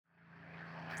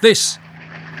This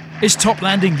is Top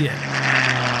Landing Gear.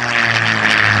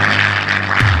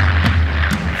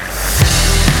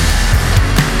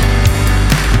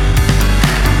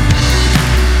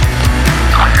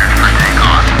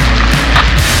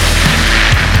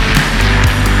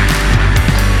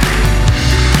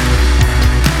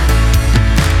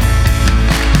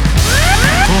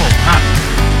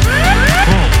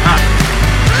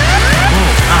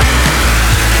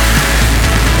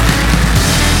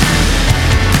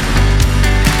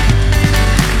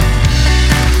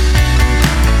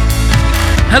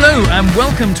 Hello and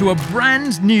welcome to a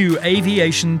brand new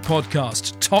aviation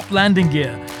podcast, Top Landing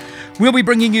Gear. We'll be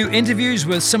bringing you interviews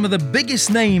with some of the biggest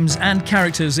names and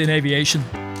characters in aviation.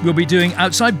 We'll be doing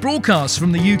outside broadcasts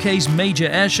from the UK's major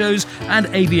air shows and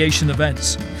aviation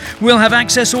events. We'll have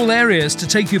access all areas to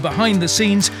take you behind the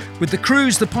scenes with the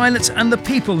crews, the pilots and the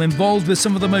people involved with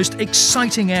some of the most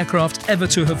exciting aircraft ever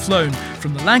to have flown,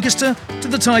 from the Lancaster to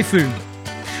the Typhoon.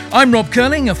 I'm Rob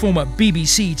Curling, a former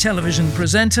BBC television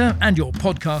presenter and your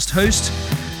podcast host.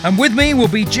 And with me will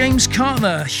be James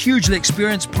Cartner, a hugely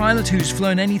experienced pilot who's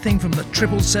flown anything from the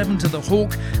 777 to the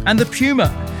Hawk and the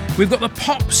Puma. We've got the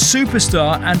pop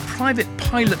superstar and private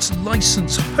pilot's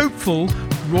licence hopeful,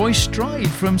 Roy Stride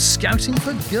from Scouting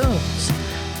for Girls.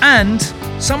 And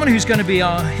someone who's going to be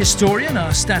our historian,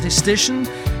 our statistician,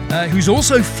 who's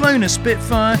also flown a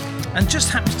Spitfire and just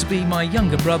happens to be my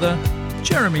younger brother,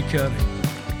 Jeremy Curling.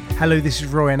 Hello, this is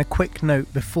Roy, and a quick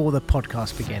note before the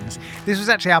podcast begins. This was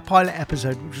actually our pilot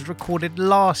episode, which was recorded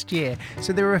last year,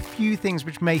 so there are a few things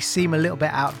which may seem a little bit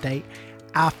out of date.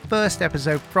 Our first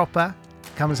episode proper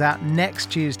comes out next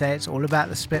Tuesday. It's all about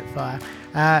the Spitfire.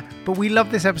 But we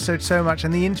love this episode so much,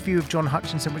 and the interview with John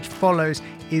Hutchinson, which follows,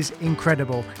 is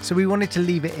incredible. So we wanted to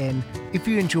leave it in. If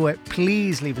you enjoy it,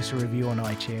 please leave us a review on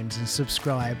iTunes and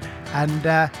subscribe. And,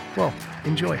 well,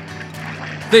 enjoy.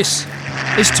 This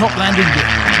is Top Landing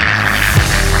Gear.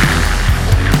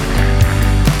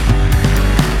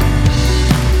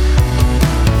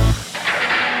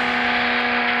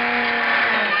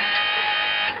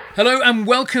 Hello and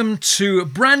welcome to a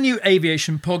brand new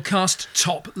aviation podcast,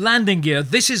 Top Landing Gear.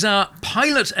 This is our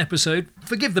pilot episode.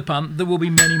 Forgive the pun, there will be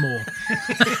many more.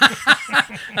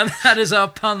 And that is our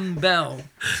pun bell.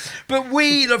 But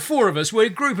we, the four of us, we're a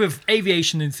group of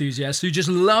aviation enthusiasts who just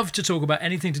love to talk about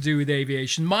anything to do with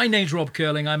aviation. My name's Rob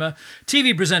Curling. I'm a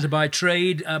TV presenter by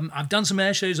trade. I've done some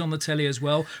air shows on the telly as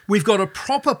well. We've got a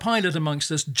proper pilot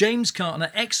amongst us, James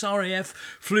Cartner, ex-RAF,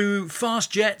 flew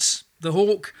fast jets, the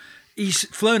Hawk. He's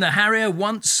flown a Harrier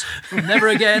once, never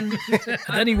again.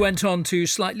 And then he went on to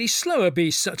slightly slower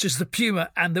beasts such as the Puma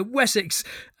and the Wessex,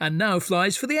 and now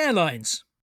flies for the airlines.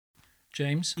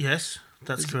 James? Yes,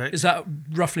 that's correct. Is that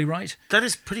roughly right? That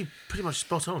is pretty much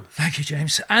spot on. Thank you,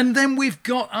 James. And then we've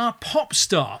got our pop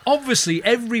star. Obviously,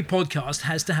 every podcast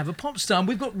has to have a pop star. And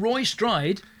we've got Roy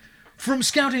Stride from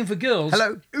Scouting for Girls.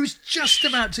 Hello. Who's just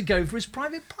about to go for his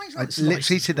private pilot's Literally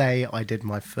license. today, I did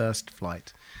my first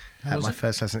flight.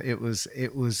 First lesson. It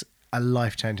was a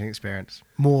life-changing experience.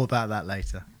 More about that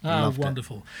later. Oh,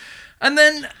 wonderful. And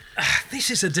then,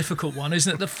 this is a difficult one,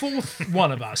 isn't it? The fourth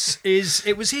one of us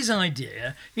it was his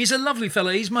idea. He's a lovely fellow.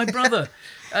 He's my brother,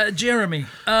 Jeremy.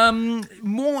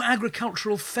 More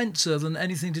agricultural fencer than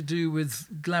anything to do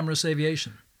with glamorous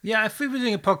aviation. Yeah, if we were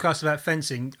doing a podcast about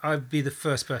fencing, I'd be the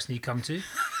first person you come to.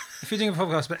 If you're doing a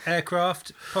podcast about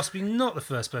aircraft, possibly not the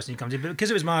first person you come to, but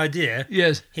because it was my idea,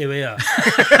 yes, here we are.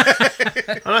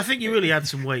 And I think you really add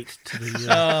some weight to the...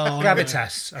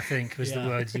 gravitas, I think, was the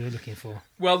word you were looking for.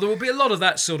 Well, there will be a lot of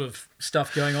that sort of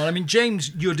stuff going on. I mean, James,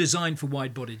 you're designed for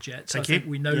wide-bodied jets. I think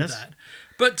we know that.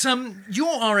 But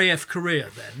your RAF career,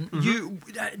 then,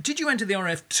 did you enter the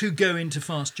RAF to go into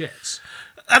fast jets?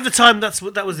 At the time,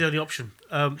 that was the only option.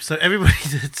 So everybody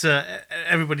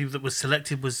that was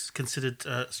selected was considered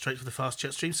straight for the fast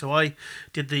jet stream. So I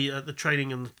did the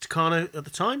training in the Tucano at the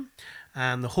time,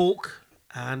 and the Hawk.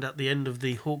 And at the end of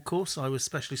the Hawk course, I was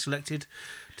specially selected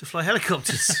to fly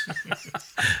helicopters.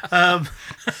 They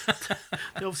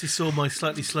obviously saw my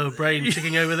slightly slower brain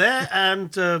ticking over there,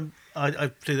 and I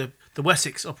flew the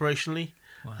Wessex operationally,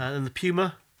 and the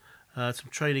Puma. Some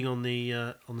training on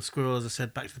the Squirrel, as I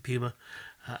said, back to the Puma.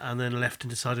 And then left and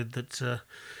decided that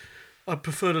I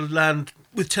prefer to land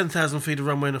with 10,000 feet of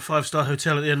runway in a 5-star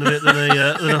hotel at the end of it than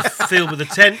a field with a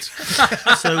tent.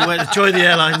 So I went to join the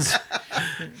airlines.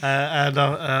 And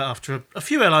after a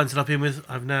few airlines that I've been with,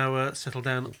 I've now settled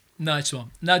down. Nice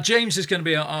one. Now, James is going to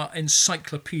be our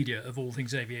encyclopedia of all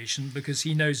things aviation because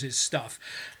he knows his stuff.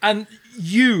 And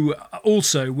you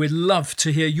also would love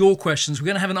to hear your questions. We're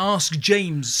going to have an Ask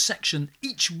James section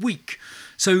each week.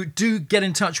 So do get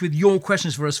in touch with your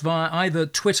questions for us via either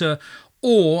Twitter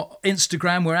or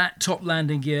Instagram. We're at Top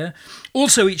Landing Gear.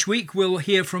 Also, each week we'll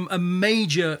hear from a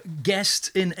major guest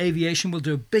in aviation. We'll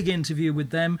do a big interview with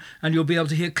them, and you'll be able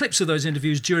to hear clips of those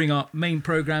interviews during our main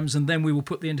programs, and then we will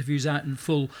put the interviews out in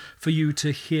full for you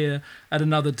to hear at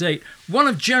another date. One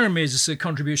of Jeremy's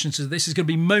contributions to this is going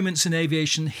to be moments in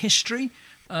aviation history.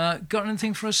 Got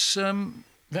anything for us?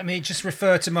 Let me just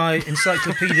refer to my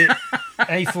encyclopedic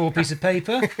A4 piece of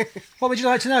paper. What would you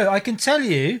like to know? I can tell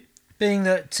you, being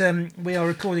that we are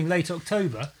recording late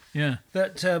October,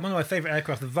 that one of my favourite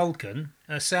aircraft, the Vulcan,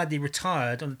 sadly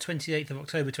retired on the 28th of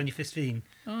October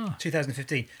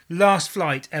 2015. Last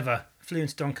flight ever. Flew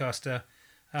into Doncaster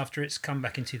after its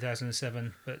comeback in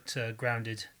 2007, but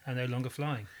grounded and no longer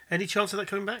flying. Any chance of that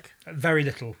coming back? Very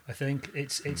little, I think.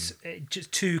 It's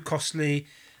just too costly,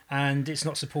 and it's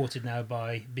not supported now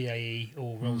by BAE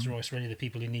or Rolls-Royce or any of the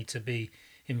people who need to be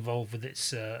involved with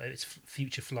its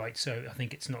future flight. So I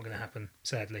think it's not going to happen,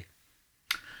 sadly.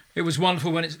 It was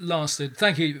wonderful when it lasted.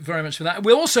 Thank you very much for that.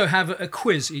 We'll also have a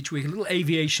quiz each week, a little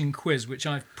aviation quiz, which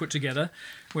I've put together,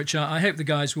 which I hope the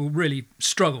guys will really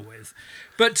struggle with.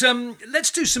 But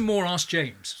let's do some more Ask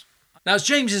James. Now, as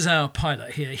James is our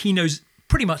pilot here, he knows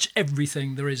pretty much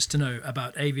everything there is to know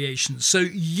about aviation. So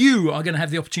you are going to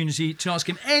have the opportunity to ask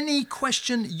him any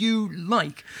question you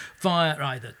like via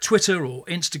either Twitter or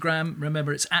Instagram.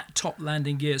 Remember, it's at Top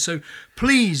Landing Gear. So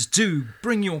please do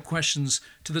bring your questions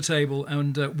to the table,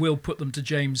 and we'll put them to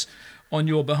James on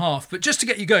your behalf. But just to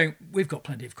get you going, we've got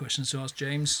plenty of questions to ask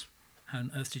James. How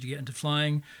on earth did you get into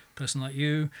flying? A person like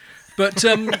you. But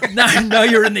now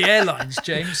you're in the airlines,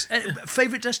 James.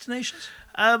 Favourite destinations?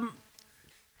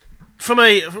 From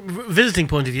a visiting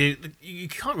point of view, you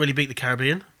can't really beat the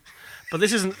Caribbean. But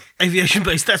this isn't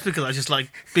aviation-based. That's because I just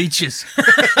like beaches.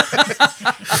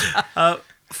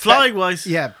 Flying-wise...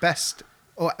 Yeah, best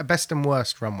and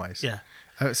worst runways. Yeah.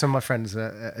 Some of my friends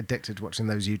are addicted to watching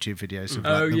those YouTube videos of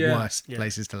the worst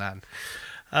places to land.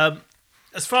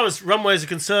 As far as runways are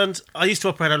concerned, I used to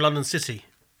operate on London City.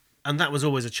 And that was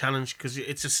always a challenge because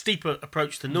it's a steeper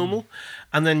approach than normal,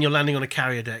 and then you're landing on a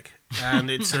carrier deck,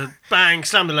 and it's a bang,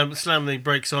 slam the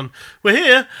brakes on. We're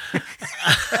here,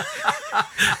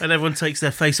 and everyone takes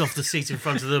their face off the seat in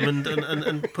front of them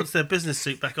and puts their business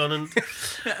suit back on and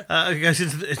goes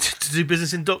to do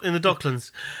business in the Docklands.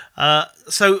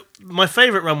 So my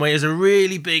favourite runway is a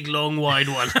really big, long, wide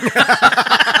one.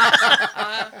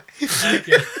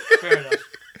 Okay, fair enough.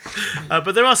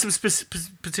 But there are some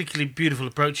particularly beautiful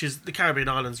approaches. The Caribbean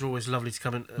islands are always lovely to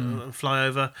come and fly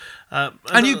over.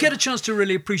 And you get a chance to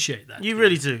really appreciate that. You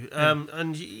really do.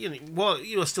 And while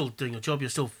you are still doing your job, you're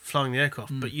still flying the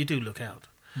aircraft, but you do look out.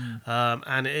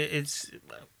 And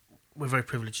we're very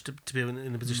privileged to be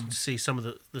in the position to see some of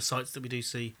the sights that we do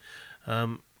see,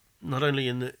 not only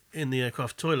in the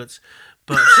aircraft toilets,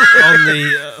 but on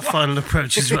the final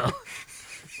approach as well.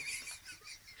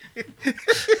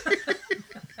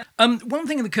 One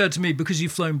thing that occurred to me, because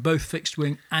you've flown both fixed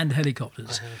wing and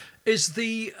helicopters, is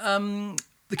the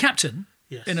captain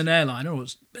in an airliner, or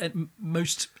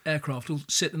most aircraft will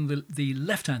sit in the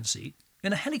left-hand seat.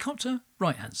 In a helicopter,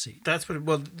 right-hand seat. That's what.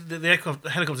 Well, the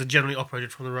helicopters are generally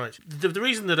operated from the right. The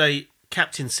reason that a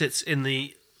captain sits in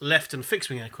the left and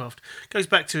fixed wing aircraft goes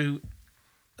back to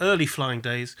early flying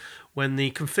days, when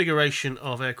the configuration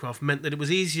of aircraft meant that it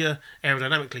was easier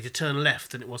aerodynamically to turn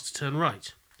left than it was to turn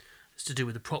right. It's to do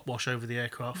with the prop wash over the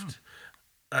aircraft.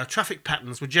 Traffic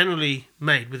patterns were generally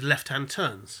made with left-hand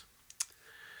turns.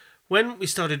 When we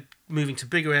started moving to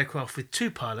bigger aircraft with two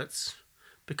pilots,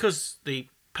 because the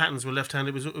patterns were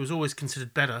left-handed, it was always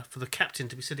considered better for the captain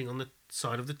to be sitting on the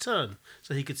side of the turn,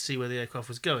 so he could see where the aircraft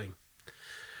was going.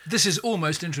 This is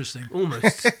almost interesting.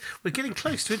 Almost. We're getting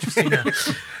close to interesting now.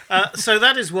 So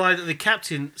that is why the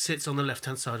captain sits on the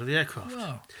left-hand side of the aircraft.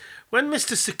 Wow. When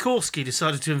Mr. Sikorsky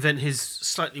decided to invent his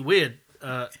slightly weird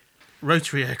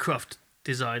rotary aircraft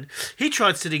design, he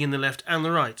tried sitting in the left and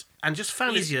the right, and just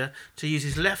found it easier to use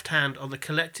his left hand on the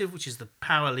collective, which is the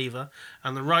power lever,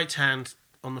 and the right hand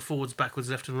on the forwards, backwards,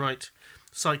 left and right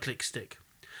cyclic stick.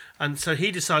 And so he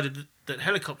decided that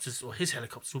helicopters, or his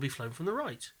helicopters, will be flown from the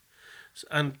right.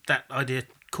 And that idea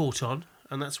caught on,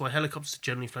 and that's why helicopters are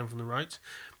generally flown from the right,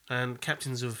 and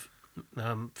captains of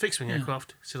fixed-wing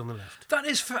aircraft sit on the left. That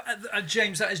is,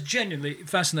 James, that is genuinely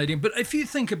fascinating. But if you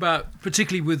think about,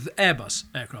 particularly with Airbus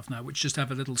aircraft now, which just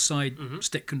have a little side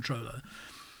stick controller,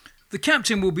 the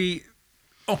captain will be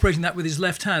operating that with his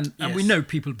left hand, and we know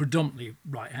people are predominantly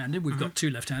right-handed. We've got two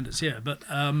left-handers here, but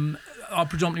are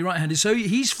predominantly right-handed. So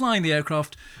he's flying the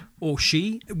aircraft, or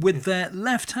she, with their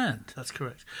left hand. That's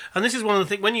correct. And this is one of the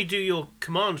things, when you do your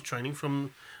command training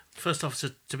from first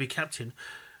officer to be captain,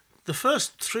 the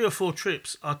first 3 or 4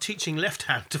 trips are teaching left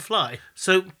hand to fly.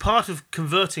 So part of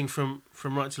converting from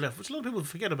right to left, which a lot of people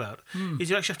forget about, is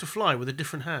you actually have to fly with a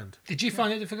different hand. Did you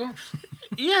find it difficult?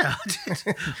 Yeah, I did.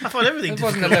 I find everything That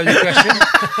wasn't difficult. a loaded question.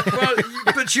 Well,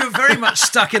 but you're very much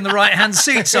stuck in the right-hand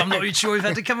seat, so I'm not even sure you've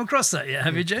had to come across that yet,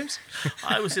 have you, James?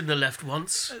 I was in the left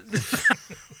once.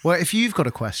 Well, if you've got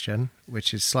a question,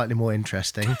 which is slightly more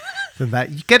interesting than that,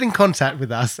 you get in contact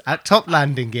with us at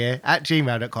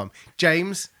toplandinggear@gmail.com.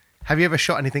 James, have you ever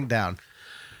shot anything down?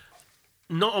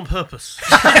 Not on purpose.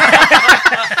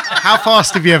 How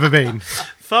fast have you ever been?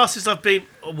 Fastest I've been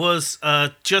was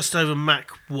just over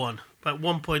Mach 1, about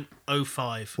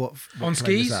 1.05. What On plane was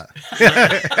skis? that?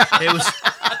 It was...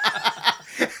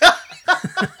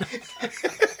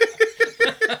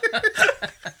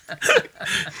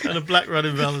 and a black run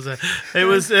in Valazar. It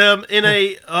was in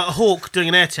a Hawk doing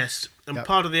an air test, and Yep.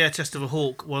 part of the air test of a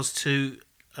Hawk was to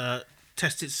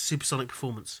test its supersonic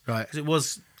performance. Right. Because it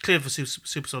was cleared for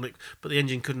supersonic, but the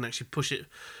engine couldn't actually push it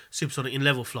supersonic in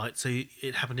level flight, so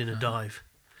it happened in a dive.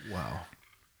 Wow.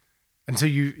 And so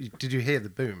did you hear the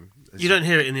boom? You don't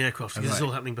hear it in the aircraft because it's right.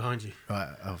 all happening behind you. Right,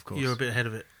 of course. You're a bit ahead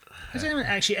of it. Has anyone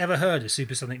actually ever heard of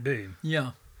supersonic boom?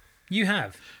 Yeah. You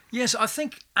have. Yes, I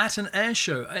think at an air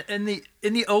show in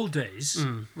the old days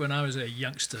when I was a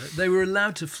youngster, they were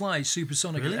allowed to fly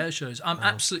supersonic Really? at air shows.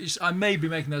 I may be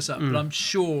making this up, but I'm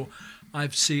sure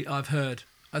I've heard.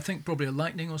 I think probably a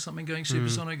Lightning or something going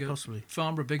supersonic, possibly.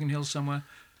 Farnborough, Biggin Hill somewhere.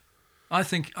 I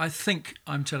think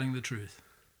I'm telling the truth.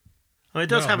 I mean, it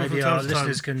does Well, happen from maybe our time to time.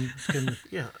 listeners can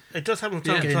Yeah, it does happen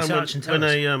from time Get to in time touch and tell when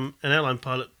us. an airline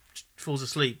pilot falls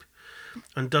asleep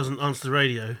and doesn't answer the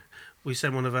radio. We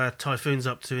send one of our Typhoons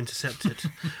up to intercept it.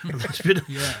 And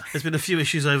there's been a few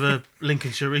issues over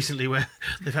Lincolnshire recently where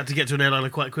they've had to get to an airliner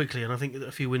quite quickly, and I think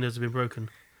a few windows have been broken.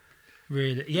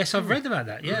 really. Yes, I've read about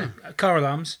that. Yeah, car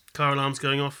alarms. Car alarms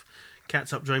going off,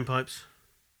 cats up drain pipes.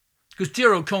 Because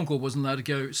dear old Concorde wasn't allowed to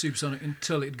go supersonic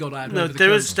until it got out No, over the there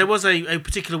coast. was a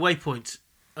particular waypoint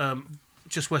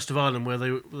just west of Ireland where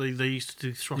they used to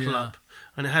do throttle Yeah. up,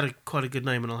 and it had quite a good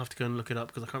name, and I'll have to go and look it up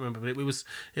because I can't remember. But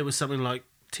it was something like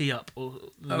Tee Up, or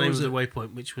the name was of the it?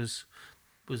 waypoint, which was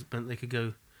meant they could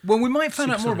go. Well, we might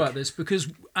find out more Supersonic. about this because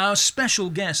our special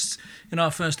guest in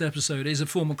our first episode is a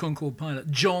former Concorde pilot,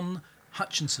 John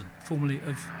Hutchinson, formerly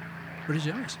of British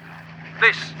Airways.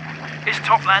 This is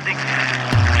Top Landing.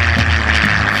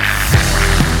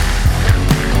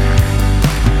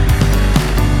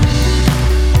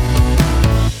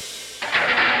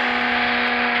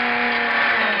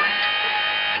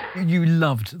 You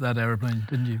loved that aeroplane,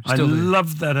 didn't you? I Still do.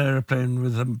 loved that aeroplane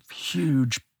with a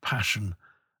huge passion.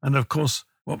 And of course,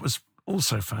 what was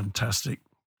also fantastic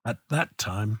at that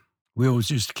time, we always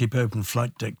used to keep open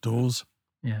flight deck doors.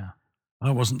 Yeah.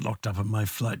 I wasn't locked up on my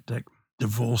flight deck,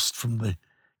 divorced from the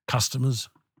customers.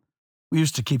 We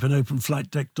used to keep an open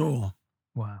flight deck door,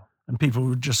 Wow. and people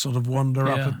would just sort of wander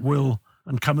Yeah. up at will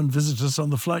and come and visit us on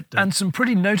the flight deck. And some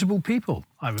pretty notable people,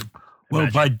 I would well,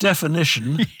 imagine. by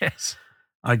definition, Yes.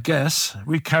 I guess,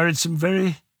 we carried some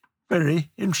very, very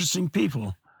interesting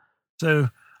people. So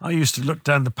I used to look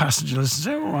down the passenger list and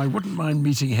say, oh, I wouldn't mind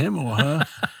meeting him or her,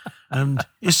 and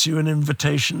issue an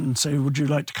invitation and say, would you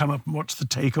like to come up and watch the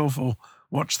takeoff or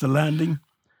watch the landing?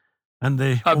 And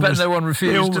they I bet almost- no one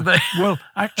refused, did they? Well,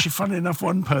 actually, funny enough,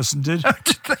 one person did.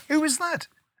 Who was that?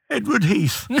 Edward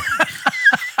Heath.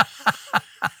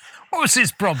 What was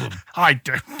his problem? I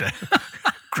don't know.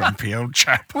 Grumpy old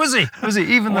chap. Was he? Was he?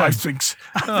 Even Oh, though. I think so.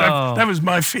 Oh. That was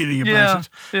my feeling about Yeah. it.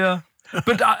 Yeah.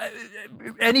 But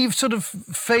any sort of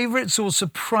favourites or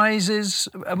surprises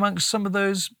amongst some of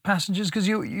those passengers? Because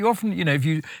you often, if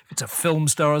it's a film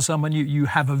star or someone, you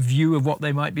have a view of what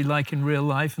they might be like in real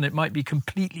life, and it might be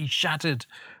completely shattered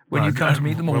when you Right, come to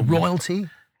meet them. Or well, royalty.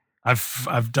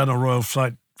 I've done a royal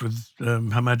flight with Her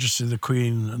Majesty the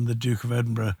Queen and the Duke of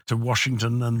Edinburgh to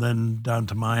Washington and then down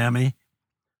to Miami.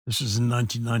 This was in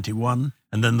 1991.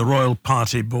 And then the royal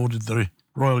party boarded the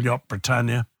Royal Yacht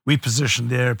Britannia. We positioned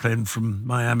the airplane from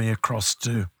Miami across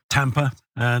to Tampa,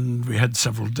 and we had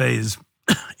several days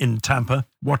in Tampa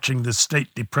watching the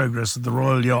stately progress of the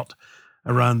royal yacht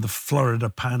around the Florida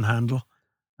Panhandle.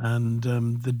 And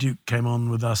the Duke came on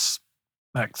with us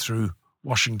back through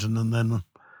Washington and then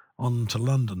on to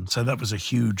London. So that was a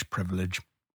huge privilege.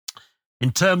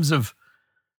 In terms of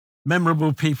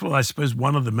memorable people, I suppose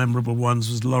one of the memorable ones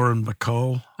was Lauren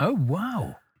Bacall. Oh,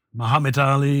 wow. Muhammad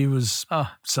Ali was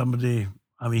Ah, somebody,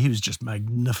 I mean, he was just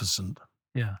magnificent.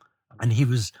 yeah. And he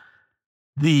was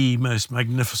the most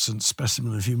magnificent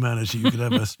specimen of humanity you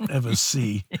could ever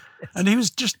see. And he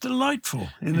was just delightful.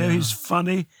 He's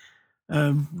funny,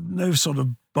 no sort of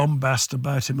bombast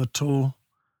about him at all.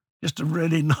 just a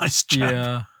really nice chap.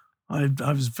 Yeah.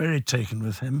 I was very taken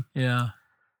with him. Yeah.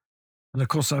 And of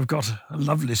course, I've got a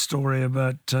lovely story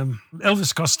about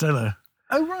Elvis Costello.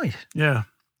 Oh, right. Yeah.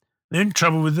 The only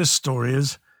trouble with this story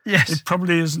is Yes. it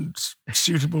probably isn't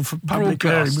suitable for public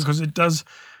airing Broadcast. because it does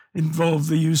involve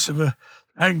the use of a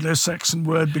Anglo-Saxon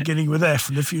word beginning with F,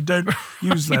 and if you don't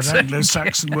use that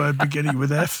Anglo-Saxon word beginning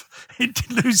with F, it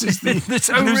loses the.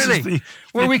 Oh, loses really? the-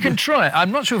 Well, we can try it.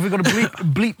 I'm not sure if we've got a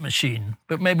bleep machine,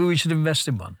 but maybe we should invest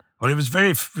in one. Well, it was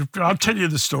very. I'll tell you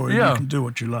the story. Yeah. You can do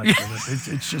what you like with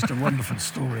it. It's just a wonderful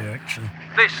story, actually.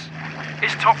 This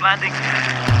is Top Landing.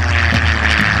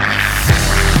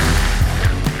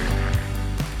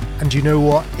 And you know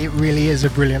what? It really is a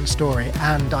brilliant story,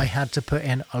 and I had to put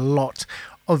in a lot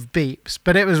of beeps,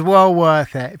 but it was well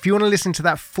worth it. If you want to listen to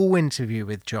that full interview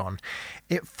with John,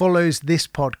 it follows this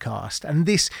podcast, and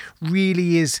this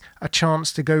really is a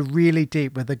chance to go really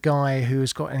deep with a guy who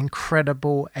has got an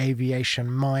incredible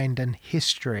aviation mind and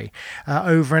history.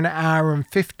 Over an hour and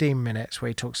 15 minutes where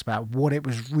he talks about what it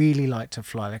was really like to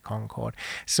fly the Concorde,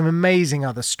 some amazing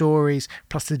other stories,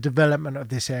 plus the development of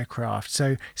this aircraft.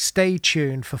 So stay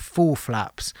tuned for full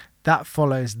flaps. That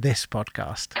follows this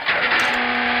podcast.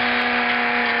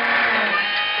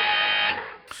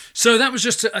 So that was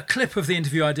just a clip of the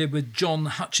interview I did with John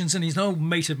Hutchinson. He's an old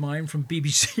mate of mine from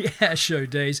BBC Airshow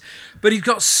days, but he's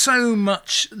got so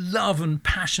much love and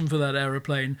passion for that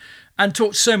aeroplane and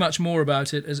talked so much more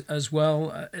about it as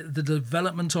well, the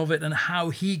development of it and how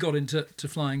he got into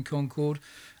flying Concorde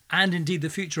and indeed the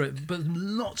future of it, but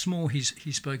lots more he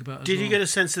spoke about as well. Did you get a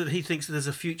sense that he thinks that there's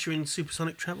a future in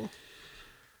supersonic travel?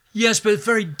 Yes, but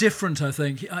very different, I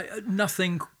think.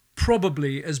 Nothing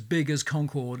probably as big as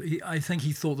Concorde. I think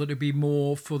he thought that it'd be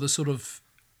more for the sort of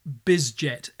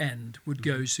bizjet end would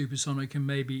go supersonic and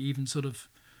maybe even sort of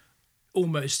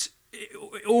almost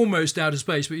outer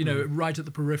space, but right at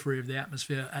the periphery of the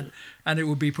atmosphere, and it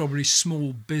would be probably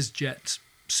small bizjet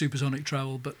supersonic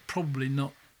travel, but probably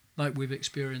not like we've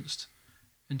experienced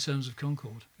in terms of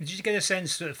Concorde. Did you get a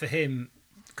sense that for him,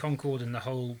 Concorde and the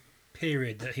whole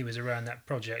period that he was around that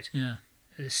project,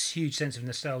 this huge sense of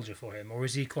nostalgia for him, or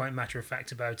is he quite matter of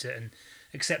fact about it and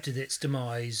accepted its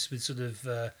demise with sort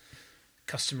of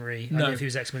customary? I don't know if he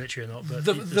was ex-military or not, but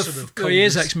the sort of he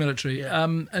is coldness. ex-military. Yeah.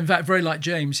 In fact, very like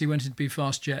James, he went into be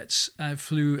fast jets,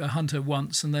 flew a Hunter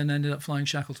once, and then ended up flying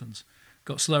Shackletons.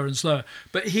 Got slower and slower,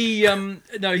 but he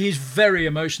he's very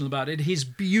emotional about it. His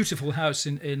beautiful house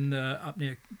in up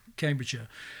near Cambridgeshire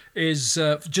is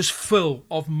just full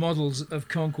of models of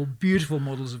Concorde, beautiful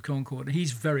models of Concorde.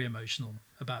 He's very emotional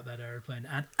about that aeroplane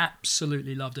and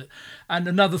absolutely loved it. And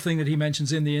another thing that he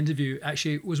mentions in the interview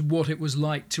actually was what it was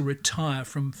like to retire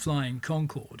from flying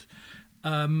Concorde,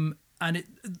 and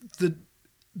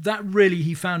that really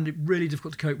he found it really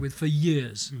difficult to cope with for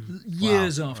years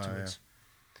afterwards.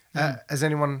 Has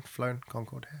anyone flown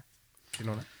Concorde here? Do you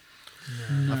know that?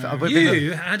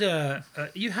 No.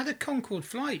 You had a Concorde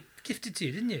flight gifted to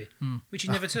you, didn't you? Which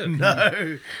you never took.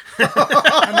 No.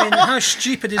 I mean, how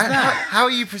stupid is that? How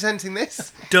are you presenting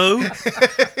this? Doe,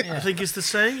 I think is the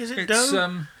saying. Is it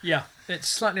Doe? It's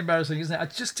slightly embarrassing, isn't it? I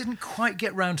just didn't quite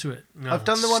get round to it. No. I've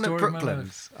done the one at Story of my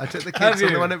Brooklands. I took the Have kids on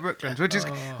you? the one at Brooklands, which is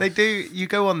they do. You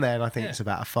go on there, and I think it's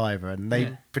about $5, and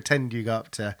they pretend you go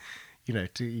up to.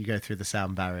 You go through the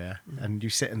sound barrier and you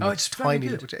sit in the it's very tiny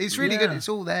good. little. It's really good. It's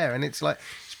all there, and it's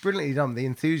brilliantly done. The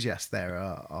enthusiasts there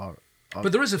are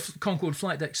But there is a Concorde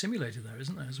flight deck simulator there,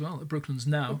 isn't there, as well, at Brooklands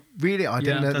now? really. I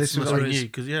didn't know That's this was very there is. new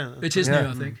because It is new,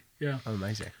 I think. Yeah.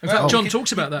 amazing. In fact, John you could-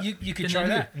 talks about that. You could in try the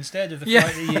that instead of the Yeah.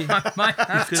 flight that Might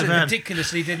have Good to. man.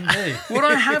 ridiculously didn't do. What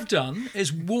I have done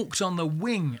is walked on the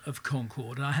wing of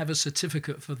Concorde, and I have a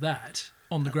certificate for that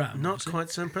on the ground. not obviously. quite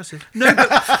so impressive. No, but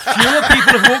fewer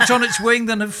people have walked on its wing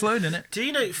than have flown in it. Do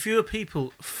you know fewer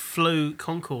people flew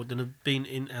Concorde than have been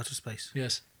in outer space?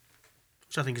 Yes,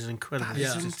 Which I think is an incredible That is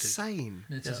statistic. insane.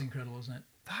 it is incredible, isn't it?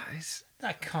 That is.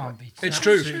 That can't be. It's That's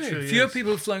true. true, Fewer yes.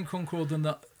 people have flown Concorde than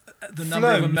the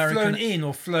number of American flown in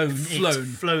or flown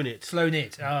Flown it, Flown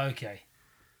it. Oh, okay.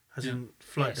 as in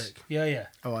flight Yes. deck. Yeah.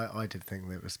 Oh, I did think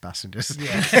that it was passengers.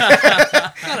 Yeah.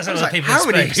 There's other like, people how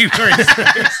in many space.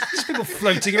 There's people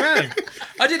floating around.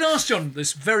 I did ask John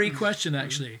this very question,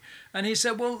 actually, and he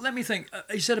said, well, let me think.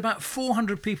 He said about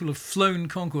 400 people have flown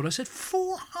Concorde. I said,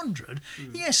 400?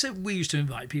 Yes, we used to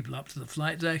invite people up to the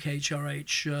flight deck,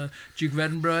 HRH, Duke of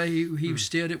Edinburgh, he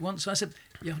steered it once. I said,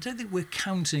 yeah, I don't think we're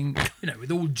counting,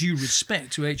 with all due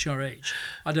respect to HRH,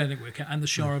 I don't think we're counting, and the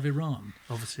Shah of Iran.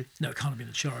 Obviously. No, it can't have been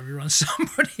the Shah of Iran.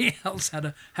 Somebody else had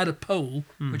a pole,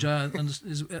 which I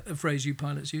understand is a phrase you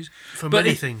pilots use. For But many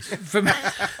he- things.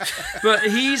 But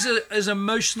he's as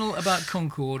emotional about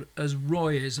Concorde as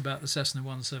Roy is about the Cessna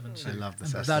 172. I love the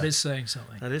And Cessna. that is saying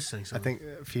something. That is saying I something.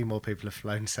 think a few more people have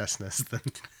flown Cessnas than.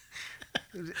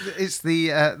 It's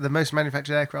the most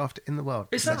manufactured aircraft in the world.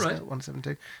 Is that Cessna right?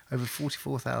 172. Over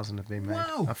 44,000 have been made.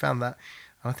 Wow. I found that.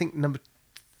 And I think number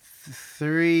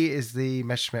 3 is the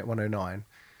Messerschmitt 109,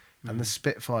 and the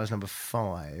Spitfire is number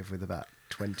 5 with about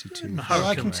 22. Well,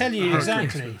 I can tell you Hurricane.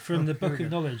 exactly from the book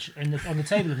of knowledge on the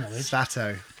table of knowledge.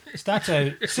 Sato.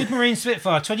 Stato, Supermarine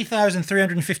Spitfire,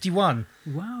 20,351.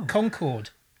 Wow.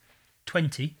 Concorde,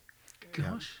 20.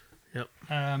 Gosh. Yep.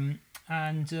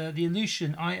 And the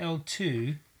Aleutian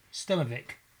IL-2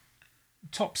 Stelmavic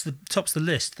tops the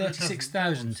list,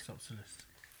 36,000. Stops the list.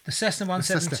 The Cessna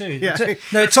 172. Yeah.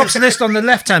 No, it tops the list on the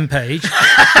left-hand page of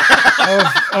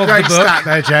Great the book. stat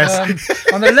there,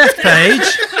 Jez. On the left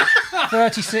page,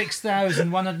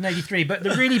 36,183. But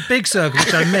the really big circle,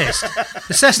 which I missed,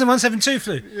 the Cessna 172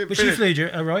 flew, which you flew,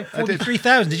 right?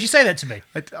 43,000. Did you say that to me?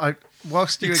 I,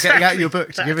 whilst you were getting out your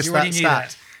book to give us You that already knew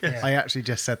stat, that. I actually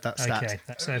just said that stat. Okay,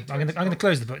 so I'm going to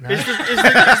close the book now. Is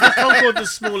the Concorde the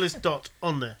smallest dot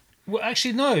on there? Well,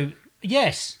 actually, no.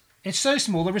 Yes, it's so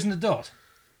small there isn't a dot.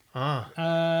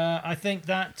 Ah. I think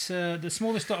that the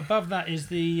smallest dot above that is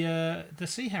the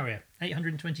Sea Harrier,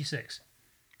 826.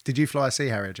 Did you fly a Sea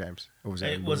Harrier, James? Or was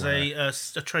it? It was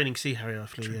a training Sea Harrier, I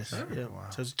flew, yes. Oh, Yeah. wow.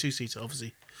 So it's a two-seater,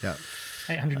 obviously. Yeah.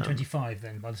 825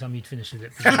 then, by the time you'd finished with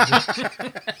it.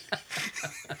 presumably.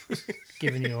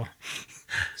 Given your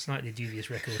slightly dubious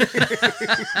record.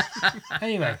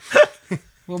 Anyway,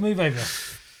 we'll move over.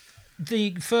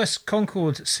 The first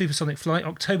Concorde supersonic flight,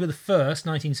 October the 1st,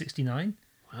 1969.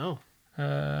 Wow.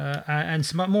 And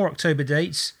some more October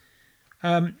dates.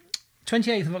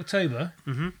 28th of October,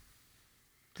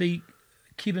 the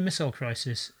Cuban Missile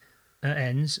Crisis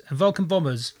ends. And Vulcan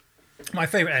bombers, my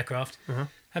favourite aircraft,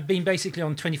 have been basically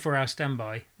on 24-hour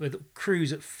standby with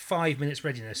crews at 5 minutes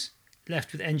readiness,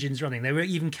 left with engines running. They were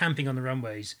even camping on the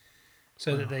runways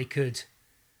so that they could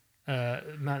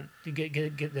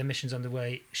get their missions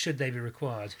underway should they be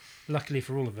required. Luckily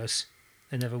for all of us,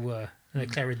 they never were. And they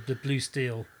carried the blue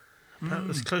steel. That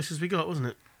was as close as we got, wasn't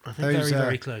it? I think. Those, Very,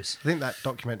 very close. I think that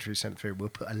documentary sent through. We'll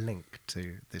put a link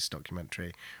to this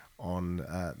documentary on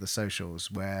the socials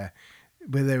where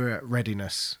they were at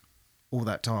readiness all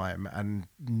that time and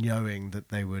knowing that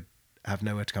they would have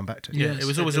nowhere to come back to. Yeah, it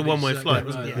was always a one-way flight,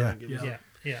 wasn't it?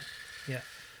 Yeah.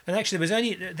 And actually, there was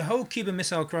only the whole Cuban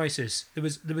Missile Crisis. There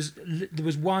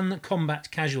was one combat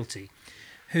casualty,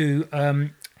 who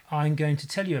I'm going to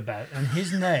tell you about, and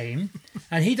his name,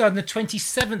 and he died on the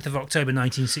 27th of October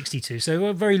 1962. So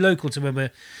we're very local to where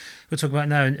we're talking about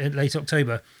now in late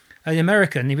October. An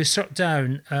American, he was shot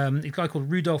down. A guy called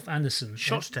Rudolph Anderson.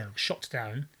 Shot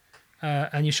down.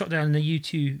 And he was shot down in a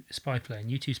U-2 spy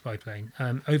plane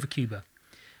over Cuba,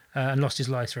 and lost his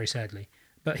life very sadly.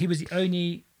 But he was the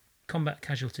only combat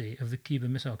casualty of the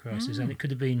Cuban Missile Crisis, and it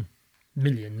could have been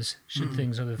millions should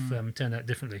things have turned out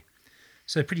differently.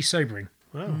 So pretty sobering.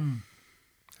 Wow.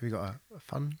 Have you got a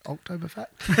fun October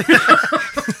fact?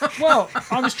 Well,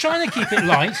 I was trying to keep it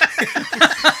light,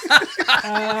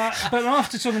 but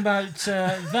after talking about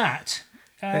that.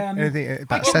 Anything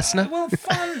about Cessna? Well,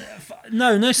 fun.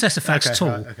 No Cessna facts at all.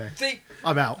 Right, okay. The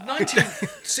I'm out.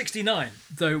 1969,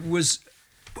 though, was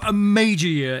a major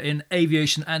year in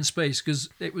aviation and space because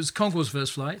it was Concorde's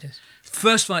first flight. Yes.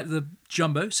 First flight of the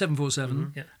Jumbo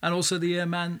 747, Yeah. and also the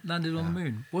man landed on the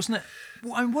moon, wasn't it?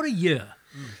 Well, I mean, what a year!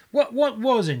 What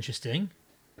was interesting,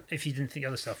 if you didn't think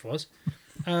other stuff was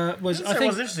I It think was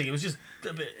interesting. It was just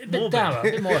a bit bit morbid. dour, a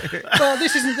bit more. Well,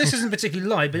 this isn't particularly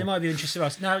light, but it might be interesting to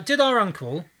us. Now, did our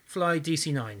uncle fly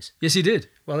DC-9s? Yes, he did.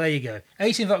 Well, there you go.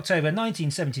 18th of October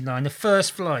 1979, the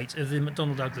first flight of the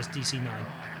McDonnell Douglas DC-9.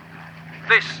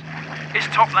 This is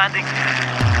Top Landing.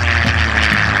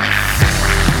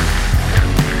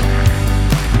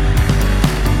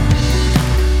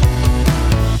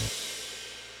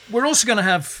 We're also going to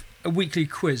have a weekly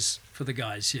quiz for the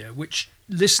guys here, which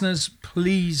listeners,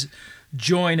 please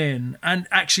join in and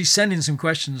actually send in some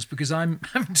questions because I'm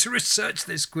having to research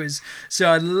this quiz. So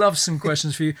I'd love some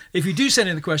questions for you. If you do send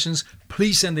in the questions,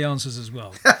 please send the answers as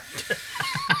well.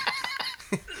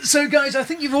 So, guys, I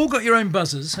think you've all got your own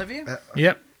buzzers, have you?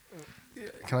 Yep.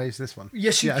 Can I use this one?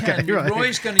 Yes, you Yeah, can. okay, right.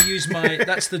 Roy's going to use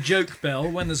that's the joke bell.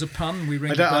 When there's a pun, we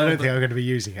ring I the bell. don't think I'm going to be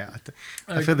using it.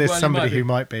 I feel there's well, you somebody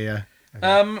might be. who might be.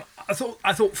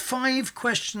 I thought 5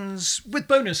 questions with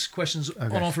bonus questions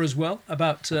on offer as well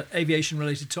about aviation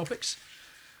related topics,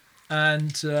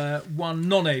 and 1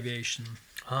 non-aviation.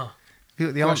 You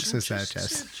got the answers there,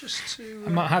 Jess. Just to I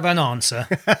might have an answer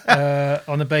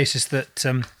on the basis that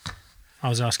I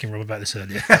was asking Rob about this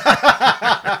earlier.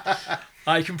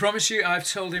 I can promise you, I've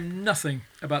told him nothing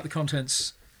about the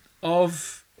contents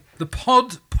of the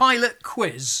Pod Pilot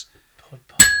quiz.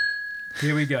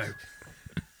 Here we go.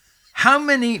 How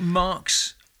many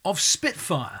marks of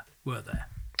Spitfire were there?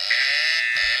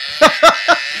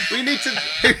 We need to.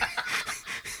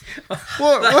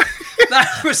 What?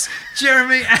 That was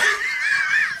Jeremy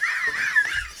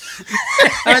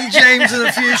and James, and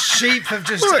a few sheep have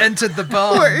just entered the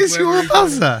barn. What is where your we've-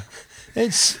 buzzer?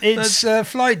 It's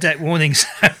flight deck warning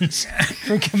sounds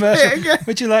from commercial. Yeah, okay.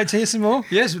 Would you like to hear some more?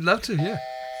 Yes, we'd love to, yeah.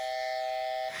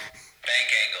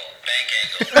 Bank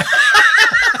angle.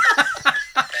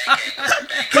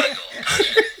 Terrain.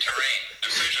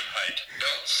 Decision height.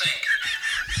 Don't sink.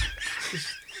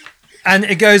 And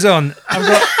it goes on.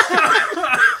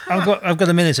 I've got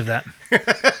a minute of that.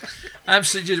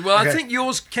 Absolutely. Well, I Okay. think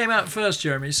yours came out first,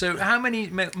 Jeremy. So how many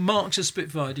marks of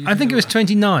Spitfire do you I think it was there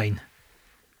 29. were?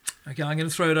 Okay, I'm going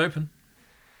to throw it open.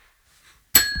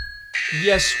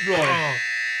 Yes, Roy.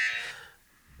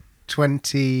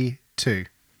 22.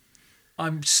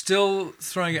 I'm still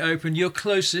throwing it open. You're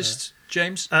closest,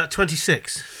 James.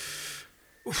 26.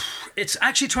 It's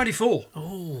actually 24.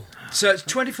 Oh. So it's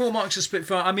 24 marks of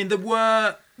Spitfire. I mean, there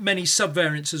were many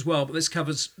sub-variants as well, but this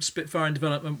covers Spitfire in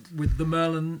development with the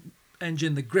Merlin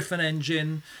engine, the Griffin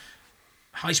engine,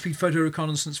 high-speed photo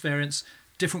reconnaissance variants,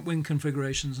 different wing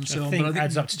configurations and so I on. think But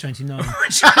adds up to 29.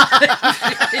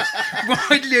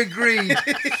 widely agreed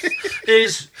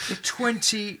is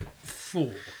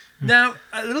 24. Now,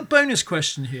 a little bonus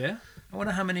question here. I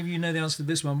wonder how many of you know the answer to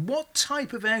this one. What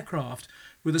type of aircraft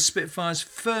were the Spitfire's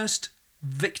first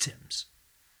victims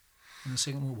in the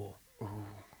Second World War?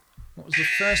 What was the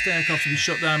first aircraft to be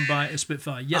shot down by a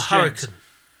Spitfire? Yes, A James. Hurricane.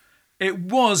 It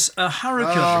was a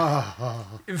Hurricane.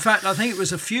 In fact, I think it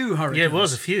was a few Hurricanes. Yeah, it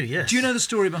was a few, yes. Do you know the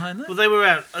story behind that? Well, they were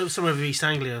out somewhere over East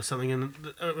Anglia or something, and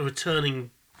a returning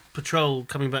patrol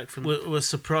coming back from were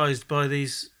surprised by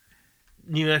these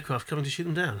new aircraft coming to shoot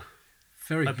them down.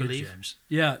 Very I good, believe. James.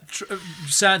 Yeah,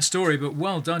 sad story, but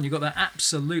well done. You got that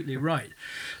absolutely right.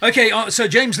 Okay, so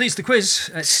James leads the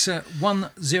quiz. It's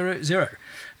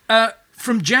 1-0-0.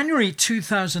 From January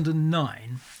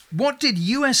 2009, what did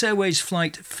US Airways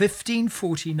Flight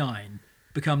 1549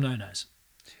 become known as?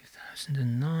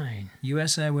 2009.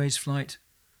 US Airways Flight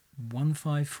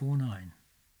 1549.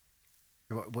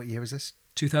 What year was this?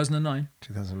 2009.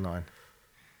 2009.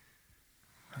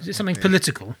 Is it something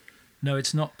political? No,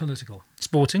 it's not political.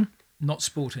 Sporting? Not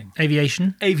sporting.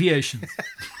 Aviation? Aviation.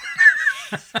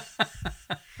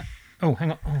 Oh,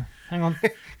 hang on. Oh, hang on.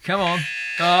 Come on.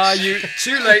 You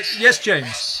too late. Yes,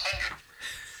 James.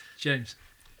 James.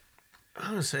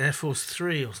 I want to say Air Force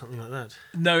 3 or something like that.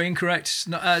 No, incorrect.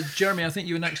 No, Jeremy, I think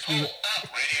you were next to. Radio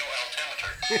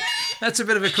altimeter. That's a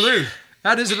bit of a clue.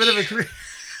 That is a bit of a clue.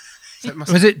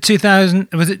 Was it 2000?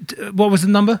 Was it? What was the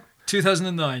number?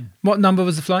 2009. What number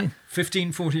was the flight?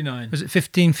 1549. Was it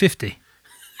 1550?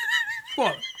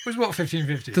 What? Was what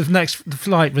 1550? The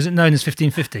flight, was it known as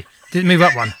 1550? Did it move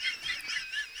up one?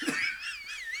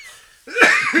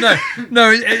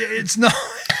 No, it's not.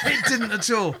 It didn't at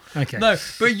all. Okay. No,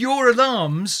 but your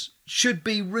alarms should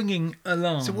be ringing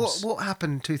alarms. So what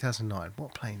happened in 2009?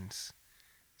 What planes?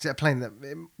 Is it a plane that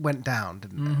it went down,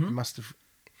 didn't it? It must have...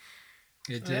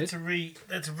 It They had did.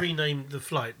 they had to rename the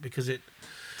flight because it...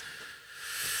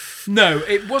 No,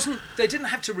 it wasn't. They didn't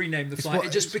have to rename the flight. what-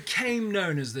 it just became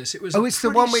known as this. It was. Oh, a it's the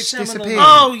pretty one which seminal- disappeared.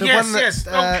 Oh, the yes, one that, yes.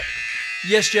 Oh.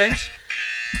 Yes, James.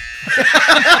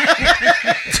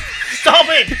 Stop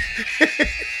it!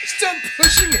 Stop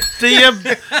pushing it.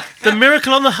 The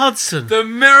Miracle on the Hudson. The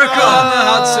Miracle on the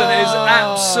Hudson is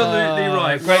absolutely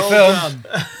right. Great Well film.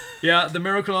 done. Yeah, The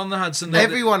Miracle on the Hudson.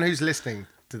 Everyone who's listening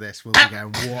to this will be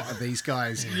going, what are these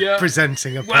guys Yeah.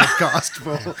 presenting a podcast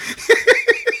for?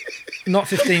 Not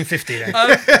 1550 then.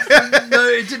 No,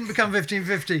 it didn't become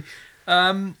 1550.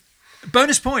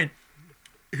 Bonus point.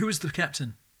 Who was the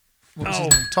captain? What was his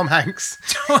name? Tom Hanks.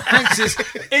 Tom Hanks is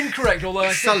incorrect, although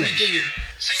I think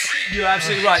you're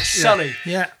absolutely right. Sully.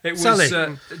 Yeah, It was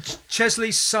Sully.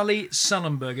 Chesley Sully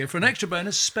Sullenberger. For an extra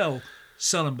bonus, spell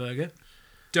Sullenberger.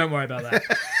 Don't worry about that.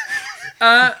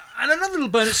 And another little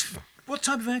bonus. What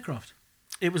type of aircraft?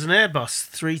 It was an Airbus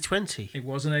 320. It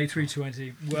was an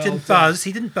A320. Well Didn't done. buzz.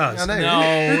 He didn't buzz. I know.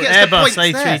 No, Who gets the Airbus points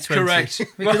there? A320. Correct.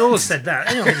 We could all have said that.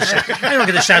 Anyone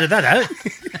could have shouted that out.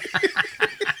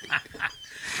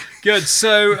 Good.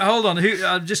 So hold on.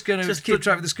 I'm just going to Just keep put-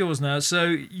 track of the scores now. So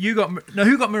you got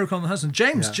who got Miracle on the Hudson?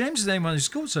 James. Yeah. James is the only one who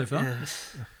scored so far.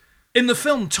 In the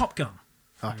film Top Gun.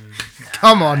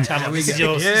 Come on. This is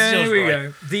yours. This is Here yours, we Roy.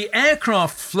 go. The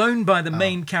aircraft flown by the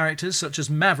main characters, such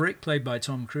as Maverick, played by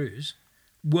Tom Cruise,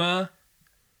 were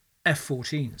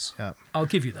F-14s. Yeah. I'll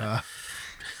give you that.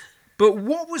 But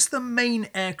what was the main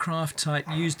aircraft type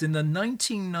used in the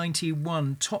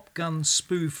 1991 Top Gun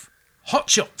spoof Hot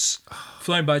Shots,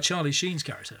 flown by Charlie Sheen's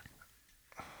character?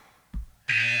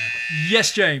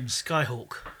 Yes, James.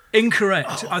 Skyhawk.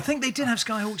 Incorrect. I think they did have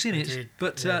Skyhawks in it, did,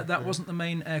 but that wasn't the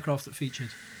main aircraft that featured.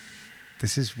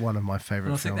 This is one of my favourite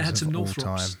And I films think they had some of all time.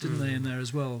 Northrops, didn't they, in there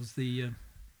as well? Was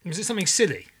it something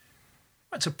silly?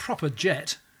 It's a proper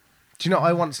jet. Do you know,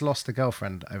 I once lost a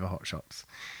girlfriend over Hot Shots.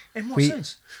 In what We-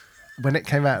 sense? When it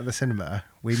came out of the cinema,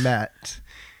 we met,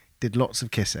 did lots of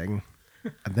kissing,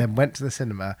 and then went to the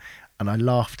cinema, and I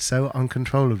laughed so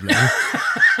uncontrollably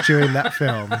during that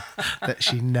film that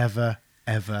she never,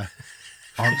 ever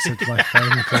answered my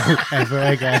phone call ever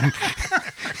again.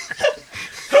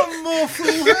 More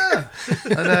fool her.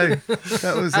 I know.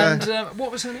 That was And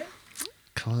what was her name?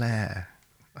 Claire,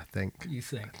 I think. You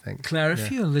think? think, Claire, if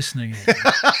yeah. you're listening in,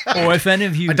 or if any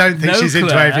of you I don't think know she's into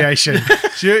Claire, aviation.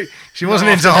 She wasn't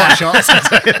into Hot Shots.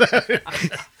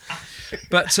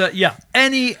 But yeah,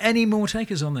 any more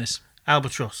takers on this?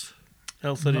 Albatross.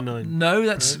 L39. No,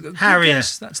 that's good Harrier.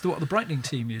 guess. That's what the Brightling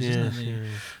team uses, Yeah, isn't it? yeah.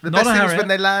 The Not best a thing was Harrier. when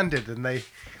they landed and they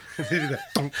did the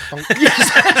donk, donk.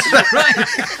 Right.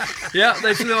 Yeah,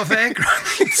 they flew off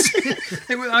aircraft.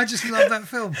 I just love that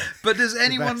film. But does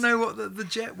anyone best. know what the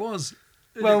jet was?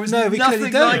 Well, It was no, we nothing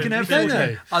clearly don't. like an We don't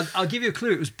F-14. know. I'll give you a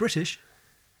clue. It was British.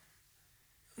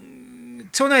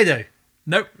 Tornado.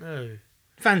 Nope. No.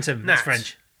 Phantom. That's Gnat.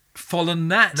 French. Fallen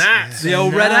Gnat. Gnat. The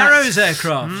old Red Gnat. Arrows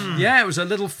aircraft. Yeah, it was a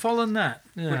little Fallen Gnat,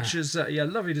 Yeah. which is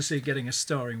lovely to see getting a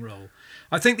starring role.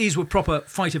 I think these were proper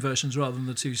fighter versions rather than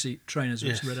the two-seat trainers,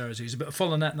 which Yes. the Red Arrows used, but a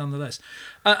Fallen Gnat nonetheless.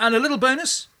 And a little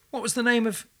bonus, what was the name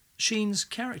of Sheen's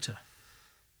character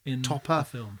in Topper. the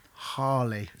film?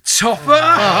 Harley. Topper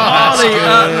Harley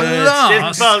at Didn't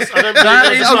last. buzz. I don't That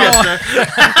believe is that's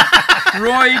the answer.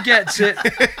 Roy gets it.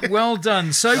 Well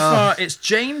done. So far, it's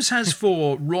James has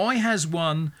 4, Roy has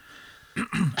 1.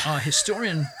 Our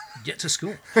historian yet to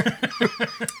score.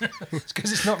 It's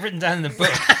because it's not written down in the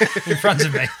book in front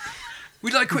of me.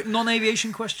 We'd like a quick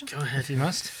non-aviation question. Go ahead, you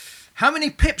must. How many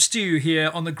pips do you hear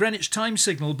on the Greenwich time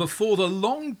signal before the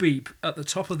long beep at the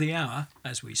top of the hour,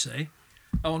 as we say,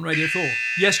 on Radio 4?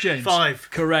 Yes, James. 5.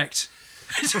 Correct.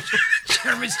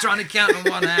 Jeremy's trying to count on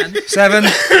one hand. 7. No,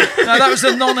 that was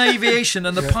the non-aviation,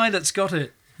 and the pilot's got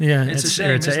it. Yeah, It's a it's shame,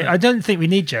 irritating. isn't it? I don't think we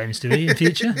need James, do we, in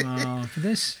future? For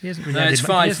this? He hasn't really No, added it's mu-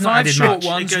 5. he has not 5 added short much.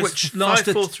 ones, It goes which 5,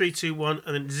 lasted... 4, 3, 2, 1,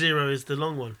 and then 0 is the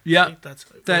long one. Yeah. See? That's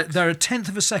how it They're, works. they're a tenth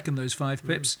of a second, those 5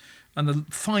 pips, and the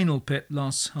final pip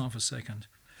lasts half a second.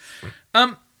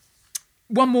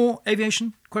 One more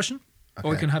aviation question,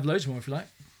 or we Okay. can have loads more if you like.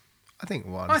 I think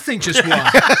one. I think just one.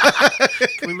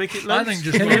 Can we make it I loads? think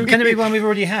just Can one. it be one we've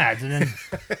already had, and then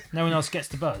no one else gets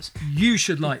the buzz? You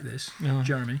should like this, Oh.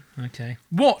 Jeremy. Okay.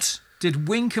 What did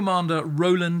Wing Commander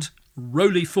Roland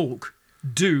Roly Falk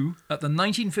do at the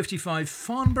 1955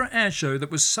 Farnborough Air Show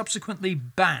that was subsequently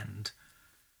banned?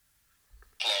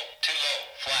 Low, too low,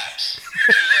 flaps.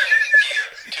 Too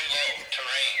low, gear.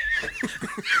 Too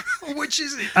low, terrain. Which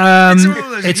is it?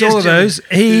 It's all of those.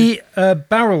 He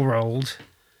barrel rolled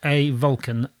a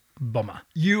Vulcan bomber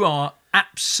You are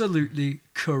absolutely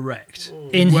correct.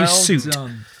 in Well his suit.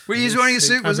 done. Well, he was wearing a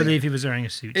suit, I was he? believe he was wearing a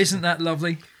suit. Isn't that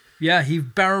lovely? Yeah, he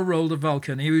barrel rolled a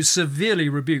Vulcan. He was severely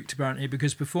rebuked, apparently,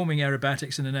 because performing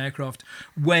aerobatics in an aircraft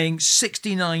weighing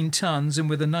 69 tons and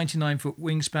with a 99-foot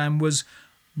wingspan was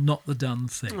not the done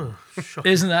thing.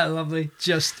 Isn't that lovely?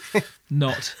 Just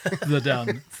not the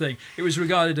done thing. It was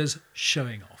regarded as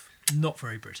showing off. Not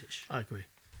very British. I agree.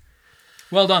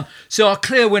 Well done. So our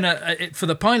clear winner for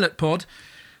the pilot pod,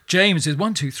 James, is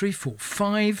 1, 2, 3, 4,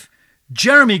 5.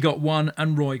 Jeremy got 1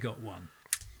 and Roy got 1.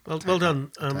 Well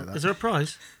done. Is there a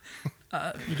prize?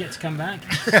 You get to come back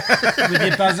with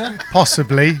your buzzer.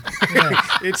 Possibly.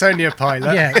 It's only a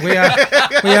pilot. Yeah,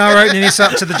 we are opening this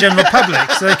up to the general public,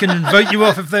 so they can vote you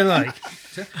off if they like.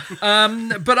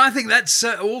 But I think that's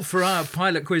all for our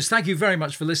pilot quiz. Thank you very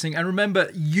much for listening. And remember,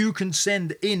 you can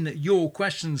send in your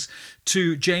questions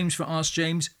to James for Ask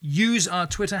James. Use our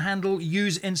Twitter handle.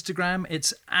 Use Instagram.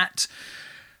 It's at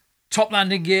Top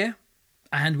Landing Gear.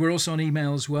 And we're also on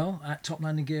email as well at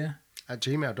toplandinggear At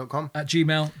gmail.com. at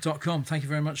gmail.com. Thank you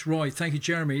very much, Roy. Thank you,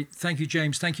 Jeremy. Thank you,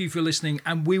 James. Thank you for listening.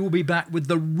 And we will be back with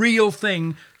the real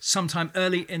thing sometime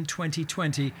early in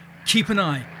 2020. Keep an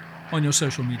eye on your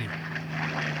social media.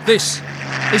 This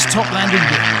is Top Landing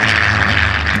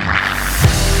Gear.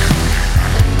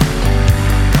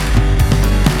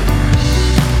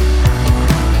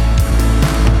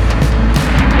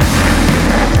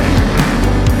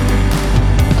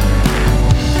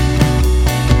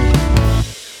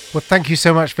 Well, thank you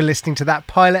so much for listening to that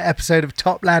pilot episode of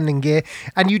Top Landing Gear.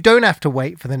 And you don't have to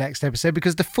wait for the next episode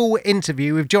because the full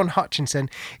interview with John Hutchinson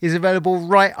is available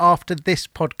right after this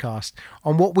podcast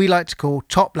on what we like to call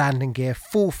Top Landing Gear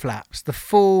Full Flaps, the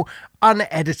full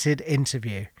unedited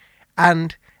interview.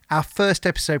 And our first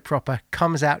episode proper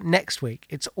comes out next week.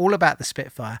 It's all about the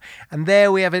Spitfire. And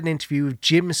there we have an interview with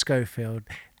Jim Schofield,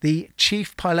 the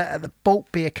chief pilot at the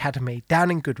Boltby Academy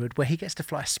down in Goodwood, where he gets to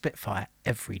fly a Spitfire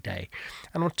every day.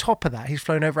 And on top of that, he's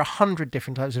flown over 100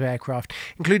 different types of aircraft,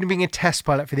 including being a test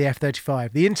pilot for the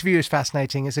F-35. The interview is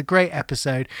fascinating. It's a great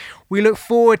episode. We look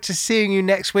forward to seeing you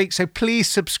next week, so please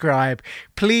subscribe.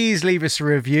 Please leave us a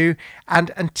review.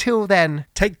 And until then,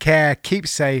 take care, keep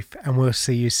safe, and we'll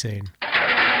see you soon.